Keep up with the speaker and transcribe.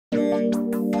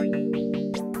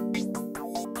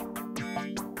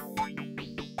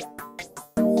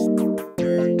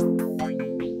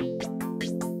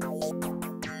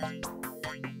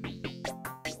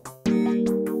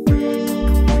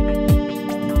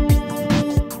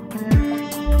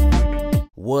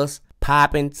What's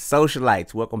poppin',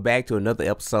 socialites? Welcome back to another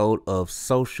episode of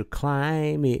Social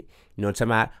Climate. You know what I'm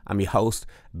talking about? I'm your host,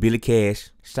 Billy Cash.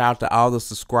 Shout out to all the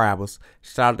subscribers.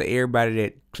 Shout out to everybody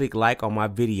that click like on my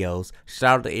videos.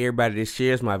 Shout out to everybody that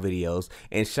shares my videos.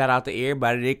 And shout out to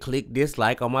everybody that click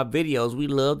dislike on my videos. We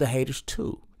love the haters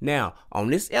too. Now, on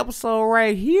this episode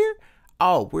right here,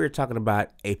 we're talking about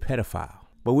a pedophile.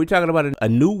 But we're talking about a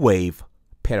new wave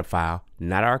pedophile,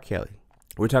 not R. Kelly.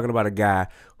 We're talking about a guy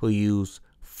who used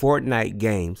Fortnite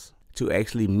games to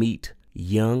actually meet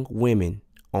young women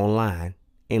online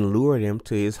and lure them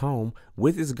to his home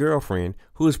with his girlfriend,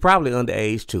 who is probably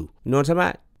underage too. You know what I'm talking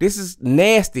about? This is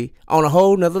nasty on a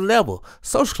whole nother level.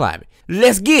 Social climate.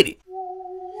 Let's get it.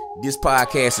 This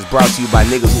podcast is brought to you by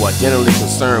niggas who are generally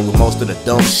concerned with most of the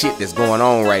dumb shit that's going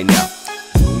on right now.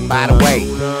 By the way,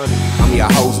 I'm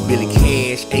your host, Billy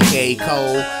Cash, aka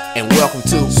Cole, and welcome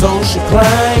to Social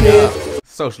Climate.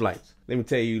 Socialites, let me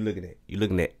tell you, you're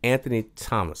looking at Anthony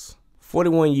Thomas,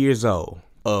 41 years old,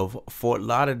 of Fort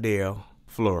Lauderdale,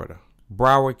 Florida,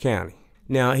 Broward County.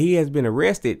 Now, he has been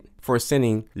arrested for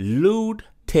sending lewd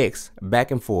texts back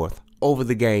and forth over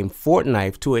the game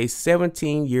Fortnite to a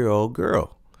 17-year-old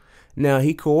girl. Now,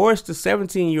 he coerced the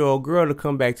 17-year-old girl to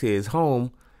come back to his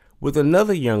home with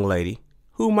another young lady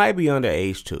who might be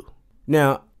underage too.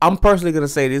 Now, I'm personally going to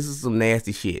say this is some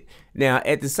nasty shit. Now,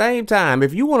 at the same time,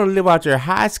 if you want to live out your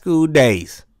high school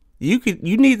days, you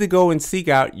need to go and seek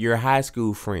out your high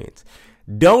school friends.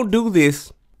 Don't do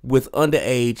this with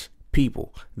underage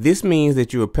people. This means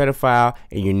that you're a pedophile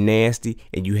and you're nasty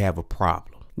and you have a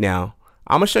problem. Now,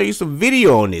 I'm going to show you some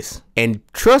video on this. And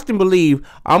trust and believe,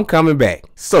 I'm coming back.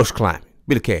 Social Climate.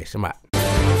 Bit of cash. I'm out.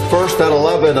 First at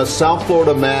 11, a South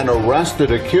Florida man arrested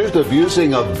accused of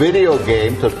using a video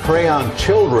game to prey on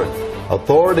children.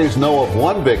 Authorities know of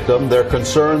one victim. They're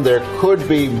concerned there could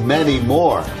be many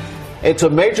more. It's a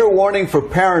major warning for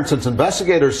parents, since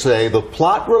investigators say the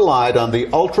plot relied on the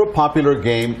ultra-popular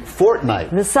game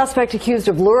Fortnite. The suspect accused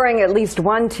of luring at least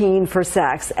one teen for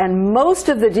sex, and most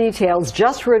of the details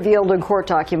just revealed in court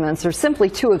documents are simply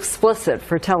too explicit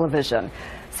for television.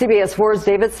 CBS 4's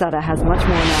David Sutta has much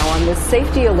more now on this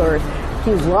safety alert.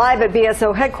 He's live at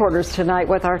BSO headquarters tonight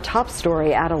with our top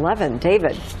story at 11.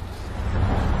 David.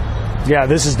 Yeah,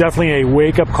 this is definitely a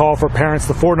wake-up call for parents.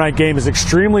 The Fortnite game is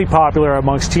extremely popular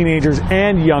amongst teenagers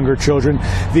and younger children.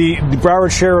 The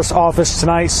Broward Sheriff's Office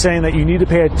tonight saying that you need to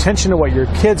pay attention to what your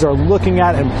kids are looking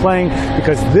at and playing,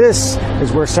 because this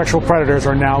is where sexual predators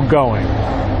are now going.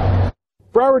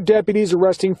 Broward deputies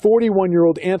arresting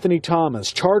 41-year-old Anthony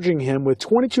Thomas, charging him with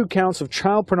 22 counts of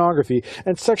child pornography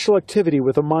and sexual activity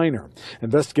with a minor.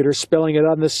 Investigators spelling it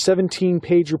out in this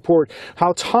 17-page report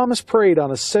how Thomas preyed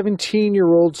on a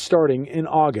 17-year-old starting in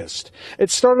August.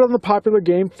 It started on the popular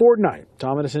game Fortnite.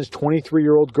 Thomas and his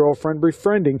 23-year-old girlfriend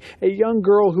befriending a young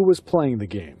girl who was playing the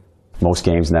game. Most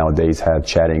games nowadays have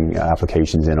chatting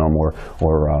applications in them, or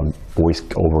voice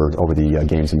over the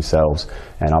games themselves.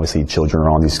 And obviously children are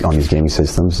on these gaming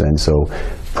systems, and so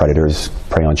predators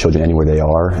prey on children anywhere they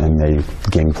are, and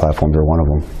gaming platforms are one of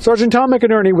them. Sergeant Tom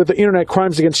McInerney with the Internet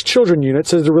Crimes Against Children Unit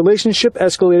says the relationship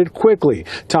escalated quickly.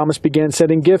 Thomas began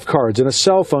sending gift cards and a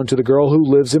cell phone to the girl who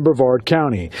lives in Brevard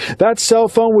County. That cell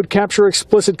phone would capture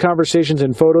explicit conversations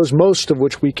and photos, most of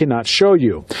which we cannot show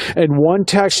you. In one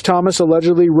text, Thomas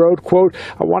allegedly wrote, quote,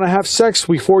 "I want to have sex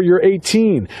before you're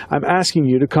 18. I'm asking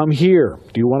you to come here.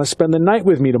 Do you want to spend the night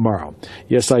with me tomorrow?"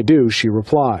 "Yes, I do," she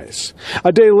replies.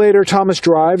 A day later, Thomas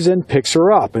drives and picks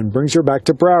her up and brings her back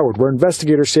to Broward, where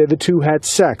investigators say the two had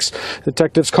sex.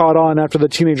 Detectives caught on after the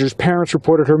teenager's parents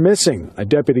reported her missing, a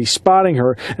deputy spotting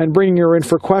her and bringing her in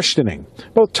for questioning.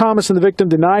 Both Thomas and the victim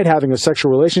denied having a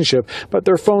sexual relationship, but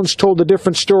their phones told a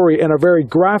different story, and a very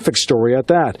graphic story at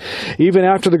that. Even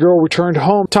after the girl returned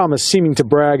home, Thomas seeming to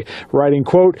brag, writing,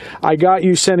 quote, "I got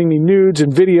you sending me nudes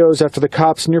and videos after the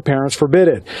cops and your parents forbid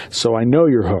it, so I know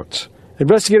you're hooked."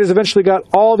 Investigators eventually got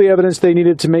all the evidence they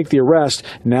needed to make the arrest.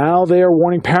 Now they are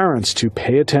warning parents to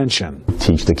pay attention.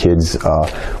 Teach the kids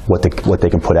what they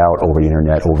can put out over the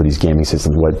internet, over these gaming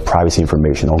systems, what privacy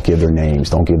information. Don't give their names,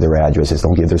 don't give their addresses,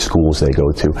 don't give their schools they go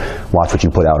to. Watch what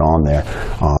you put out on there.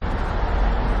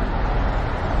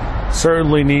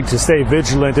 Certainly need to stay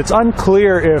vigilant. It's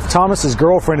unclear if Thomas's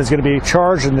girlfriend is going to be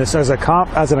charged in this as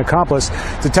an accomplice.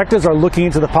 Detectives are looking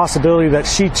into the possibility that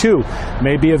she too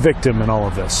may be a victim in all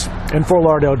of this. In Fort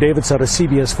Lauderdale, David Sutta,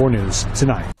 CBS 4 News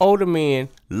Tonight. Older men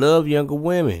love younger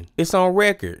women. It's on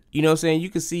record. You know what I'm saying? You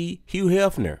can see Hugh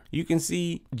Hefner. You can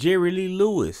see Jerry Lee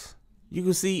Lewis. You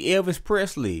can see Elvis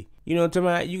Presley. You know what I'm talking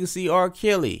about? You can see R.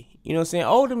 Kelly. You know what I'm saying?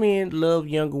 Older men love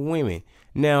younger women.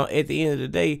 Now, at the end of the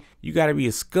day, you got to be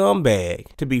a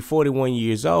scumbag to be 41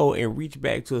 years old and reach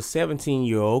back to a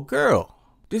 17-year-old girl.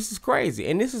 This is crazy.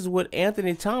 And this is what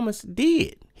Anthony Thomas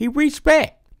did. He reached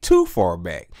back, too far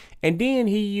back. And then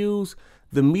he used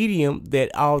the medium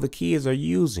that all the kids are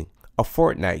using, a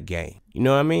Fortnite game. You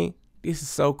know what I mean? This is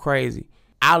so crazy.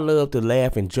 I love to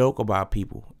laugh and joke about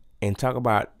people and talk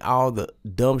about all the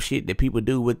dumb shit that people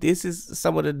do, but this is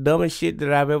some of the dumbest shit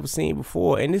that I've ever seen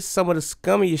before, and this is some of the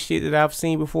scummiest shit that I've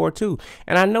seen before too.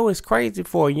 And I know it's crazy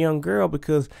for a young girl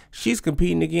because she's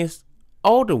competing against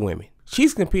older women.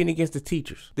 She's competing against the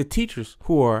teachers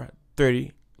who are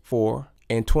 34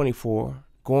 and 24,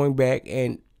 going back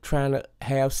and trying to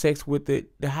have sex with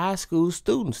the high school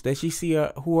students that she see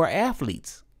who are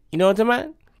athletes. You know what I'm talking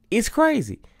about? It's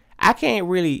crazy. I can't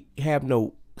really have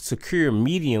no secure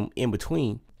medium in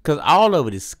between because all of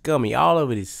it is scummy. All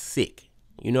of it is sick.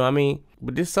 You know what I mean?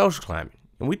 But this social climate,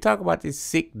 and we talk about this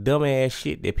sick, dumbass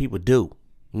shit that people do.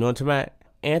 You know what I'm talking about?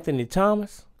 Anthony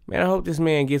Thomas, man, I hope this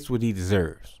man gets what he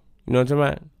deserves. You know what I'm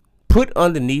talking about? Put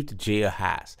underneath the jail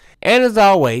highs. And as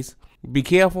always, be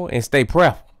careful and stay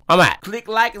prayerful. I'm out. Click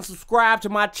like and subscribe to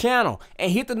my channel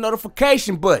and hit the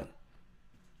notification button.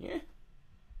 Yeah.